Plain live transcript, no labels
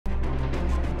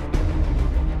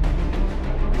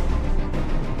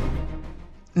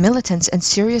Militants in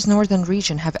Syria's northern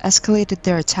region have escalated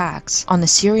their attacks on the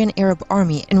Syrian Arab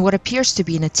Army in what appears to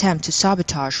be an attempt to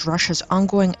sabotage Russia's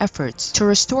ongoing efforts to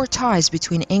restore ties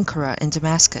between Ankara and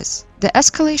Damascus. The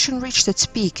escalation reached its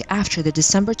peak after the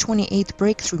December 28th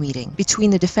breakthrough meeting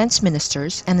between the defense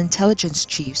ministers and intelligence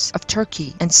chiefs of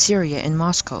Turkey and Syria in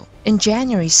Moscow. In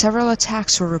January, several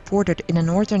attacks were reported in the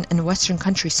northern and western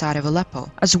countryside of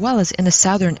Aleppo, as well as in the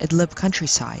southern Idlib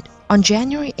countryside. On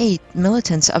January 8,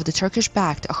 militants of the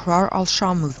Turkish-backed Ahrar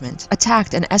al-Sham movement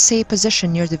attacked an SA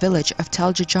position near the village of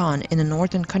Tel Jajan in the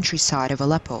northern countryside of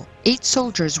Aleppo. 8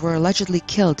 soldiers were allegedly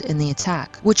killed in the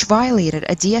attack, which violated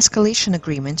a de-escalation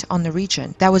agreement on the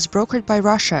region that was brokered by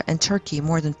Russia and Turkey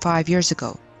more than 5 years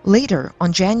ago. Later,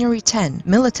 on January 10,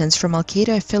 militants from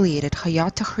al-Qaeda-affiliated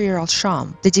Hayat Tahrir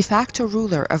al-Sham, the de facto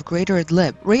ruler of Greater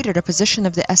Idlib, raided a position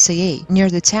of the SAA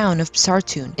near the town of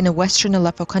Psartun in the western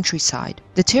Aleppo countryside.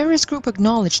 The terrorist group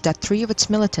acknowledged that 3 of its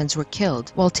militants were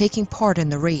killed while taking part in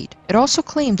the raid. It also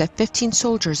claimed that 15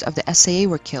 soldiers of the SAA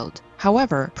were killed.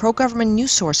 However, pro-government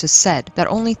news sources said that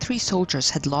only 3 soldiers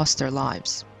had lost their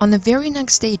lives. On the very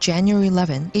next day, January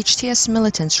 11, HTS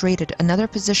militants raided another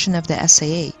position of the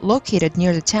SAA, located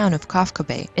near the town of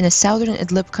Kafkabe in the southern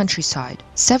Idlib countryside.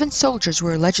 7 soldiers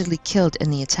were allegedly killed in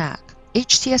the attack.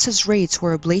 HTS's raids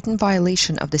were a blatant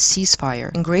violation of the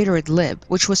ceasefire in Greater Idlib,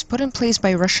 which was put in place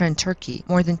by Russia and Turkey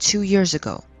more than 2 years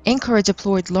ago. Ankara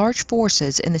deployed large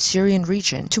forces in the Syrian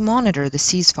region to monitor the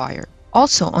ceasefire.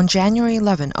 Also, on January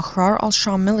 11, Ahrar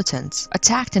al-Sham militants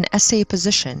attacked an SA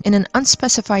position in an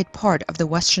unspecified part of the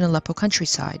western Aleppo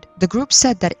countryside. The group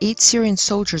said that 8 Syrian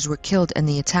soldiers were killed in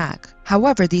the attack.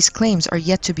 However, these claims are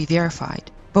yet to be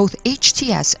verified. Both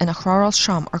HTS and Ahrar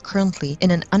al-Sham are currently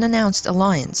in an unannounced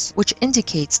alliance, which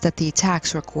indicates that the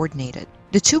attacks were coordinated.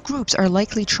 The 2 groups are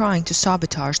likely trying to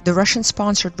sabotage the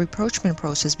Russian-sponsored rapprochement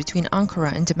process between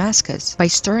Ankara and Damascus by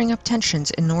stirring up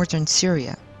tensions in northern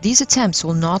Syria. These attempts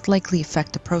will not likely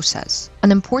affect the process.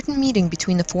 An important meeting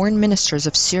between the foreign ministers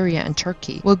of Syria and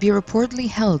Turkey will be reportedly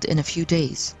held in a few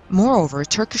days. Moreover,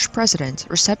 Turkish President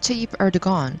Recep Tayyip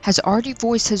Erdogan has already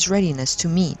voiced his readiness to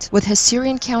meet with his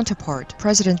Syrian counterpart,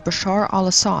 President Bashar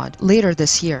al-Assad, later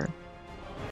this year.